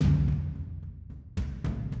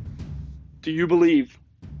Do you believe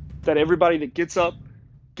that everybody that gets up,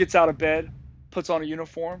 gets out of bed, puts on a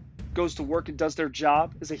uniform, goes to work and does their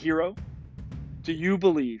job is a hero? Do you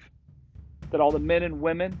believe that all the men and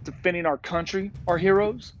women defending our country are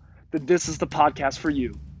heroes? Then this is the podcast for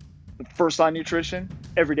you. The First Line Nutrition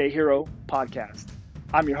Everyday Hero podcast.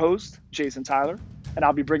 I'm your host, Jason Tyler, and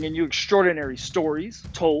I'll be bringing you extraordinary stories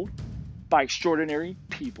told by extraordinary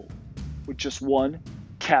people with just one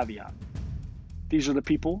caveat. These are the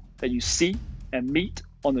people that you see and meet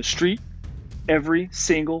on the street every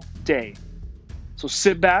single day. So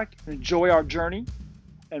sit back and enjoy our journey,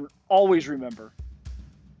 and always remember,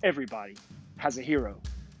 everybody has a hero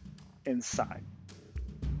inside.